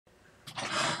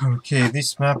Okay,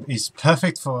 this map is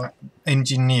perfect for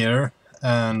engineer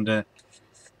and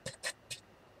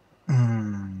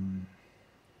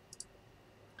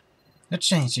let's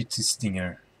change it to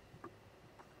Stinger.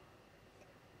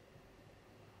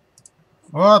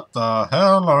 What the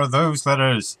hell are those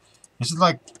letters? Is it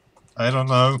like, I don't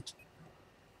know.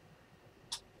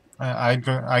 I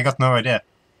got no idea.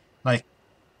 Like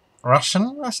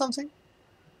Russian or something?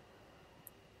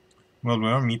 Well, we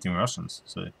are meeting Russians,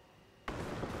 so.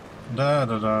 Da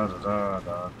da da da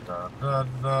da da da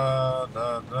da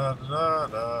da da da da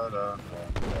da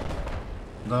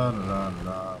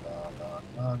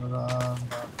da da.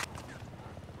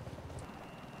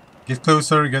 Get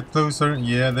closer, get closer.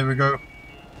 Yeah, there we go.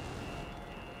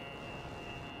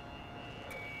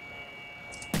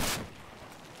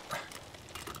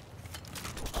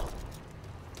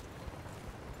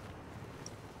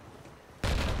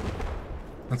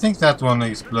 I think that one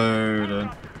exploded.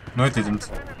 No, it didn't.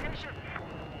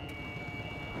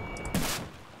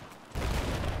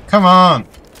 Come on!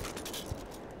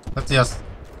 That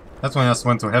one just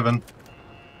went to heaven.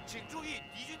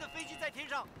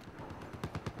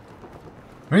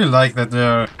 I really like that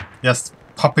they're just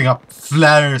popping up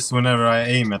flares whenever I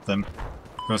aim at them.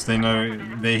 Because they know,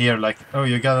 they hear like, oh,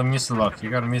 you got a missile lock, you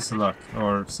got a missile lock.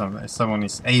 Or someone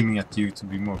is aiming at you to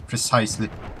be more precisely.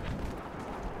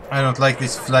 I don't like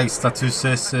this flag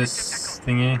statuses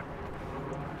thingy.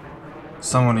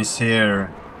 Someone is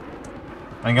here.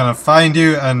 I'm gonna find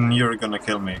you and you're gonna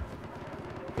kill me.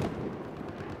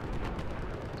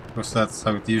 Because that's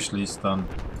how it usually is done.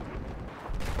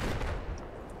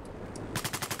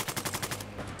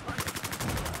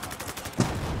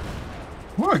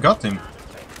 Oh, I got him.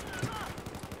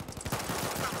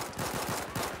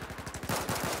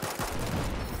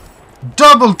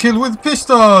 Double kill with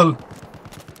pistol!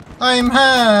 I'm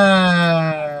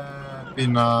happy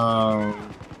now.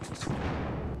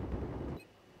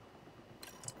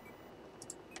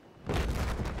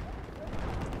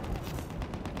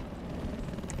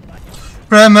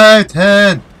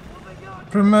 Promoted!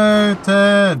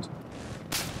 Promoted!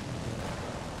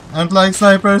 And like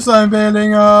snipers, I'm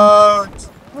bailing out!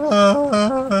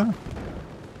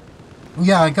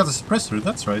 Yeah, I got a suppressor,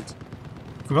 that's right.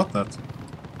 Forgot that.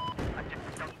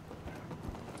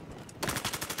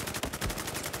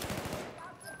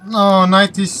 No,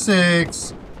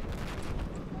 96!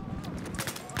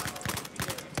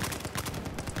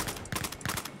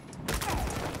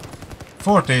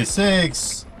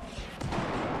 $46!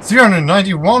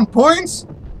 391 points?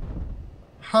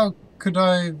 How could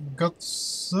I have got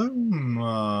so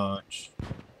much?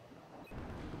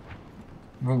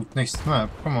 Vote next map.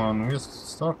 Come on, we just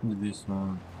started this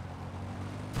one.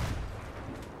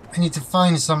 I need to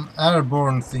find some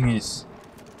airborne thingies.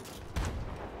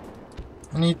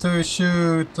 I need to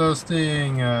shoot those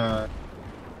thing. Or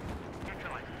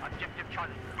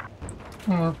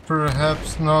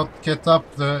perhaps not get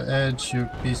up the edge, you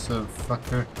piece of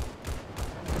fucker.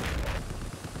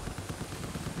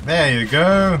 There you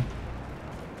go.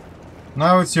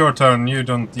 Now it's your turn. You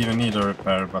don't even need a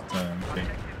repair button. Okay.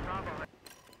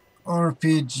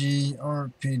 RPG,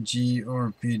 RPG,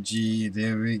 RPG.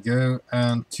 There we go.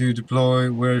 And to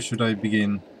deploy, where should I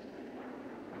begin?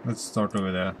 Let's start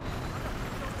over there.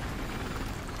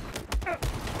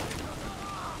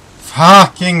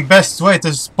 Fucking best way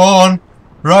to spawn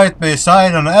right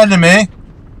beside an enemy.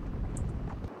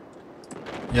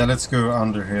 Yeah, let's go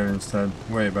under here instead.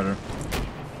 Way better.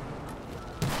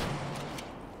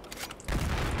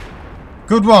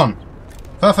 Good one.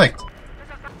 Perfect.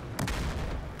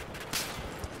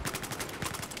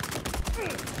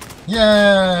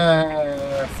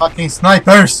 Yeah, fucking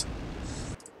snipers.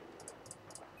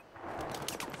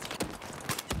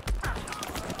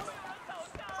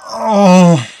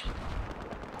 Oh.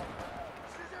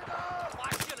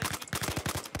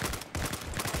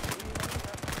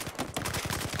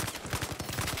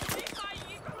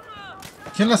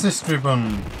 Kill assist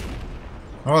ribbon.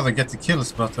 Oh, they get the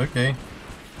kills, but okay.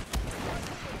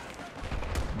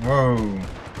 Whoa.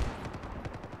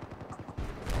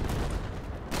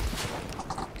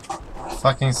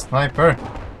 Fucking sniper.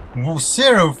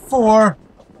 0-4.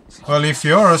 Well, if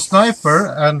you're a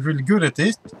sniper and really good at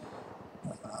it,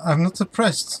 I'm not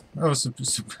surprised. I was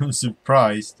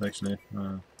surprised, actually.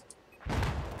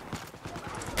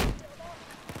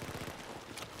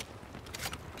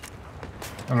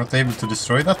 I'm not able to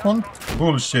destroy that one?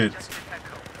 Bullshit.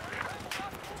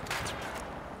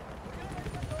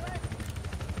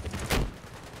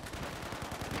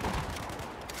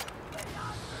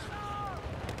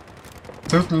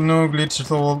 Total no glitch at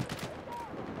all.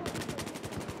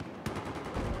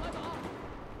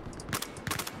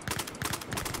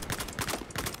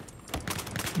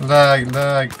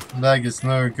 Lag is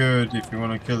no good if you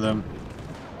want to kill them.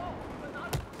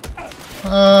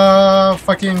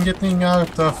 Fucking getting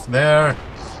out of there.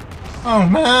 Oh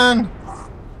man!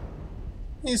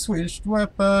 He switched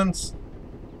weapons.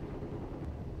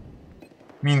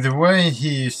 I mean, the way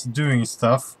he's doing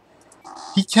stuff,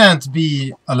 he can't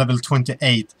be a level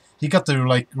 28. He got to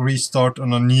like restart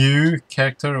on a new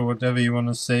character or whatever you want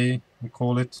to say and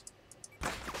call it.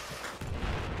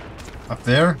 Up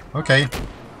there? Okay.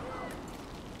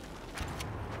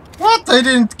 What? I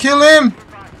didn't kill him!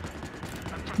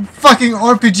 Fucking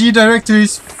RPG direct to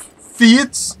his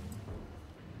feet?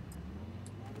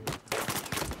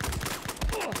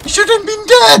 He should have been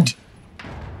dead!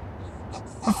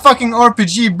 A fucking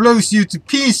RPG blows you to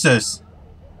pieces!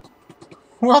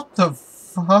 What the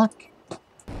fuck?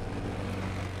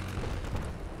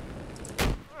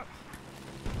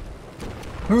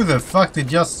 Who the fuck did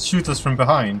just shoot us from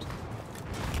behind?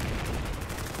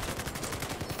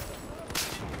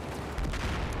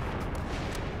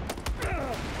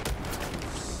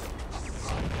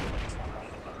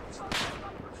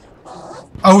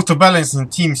 Auto balancing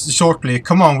teams shortly.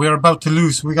 Come on, we're about to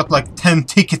lose. We got like 10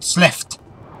 tickets left.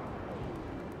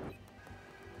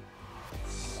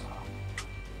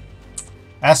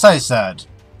 As I said,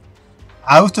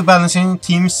 auto balancing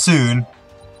teams soon.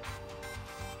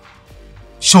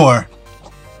 Sure.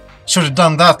 Should have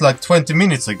done that like 20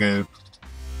 minutes ago.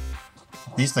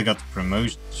 At least I got the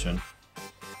promotion.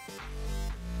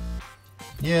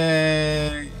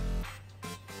 Yay.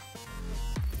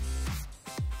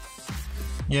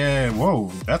 Yeah,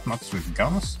 whoa, that much with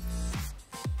guns.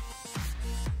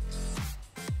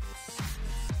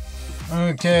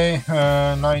 Okay,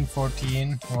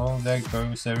 914. Well, there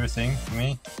goes everything for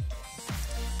me.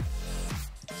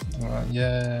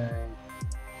 Yeah.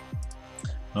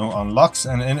 No unlocks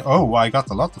and oh, I got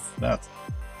a lot of that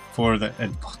for the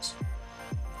Edbot.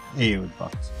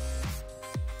 Edbot.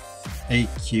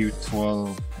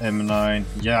 AQ12 M9.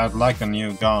 Yeah, I'd like a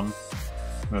new gun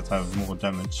that have more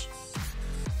damage.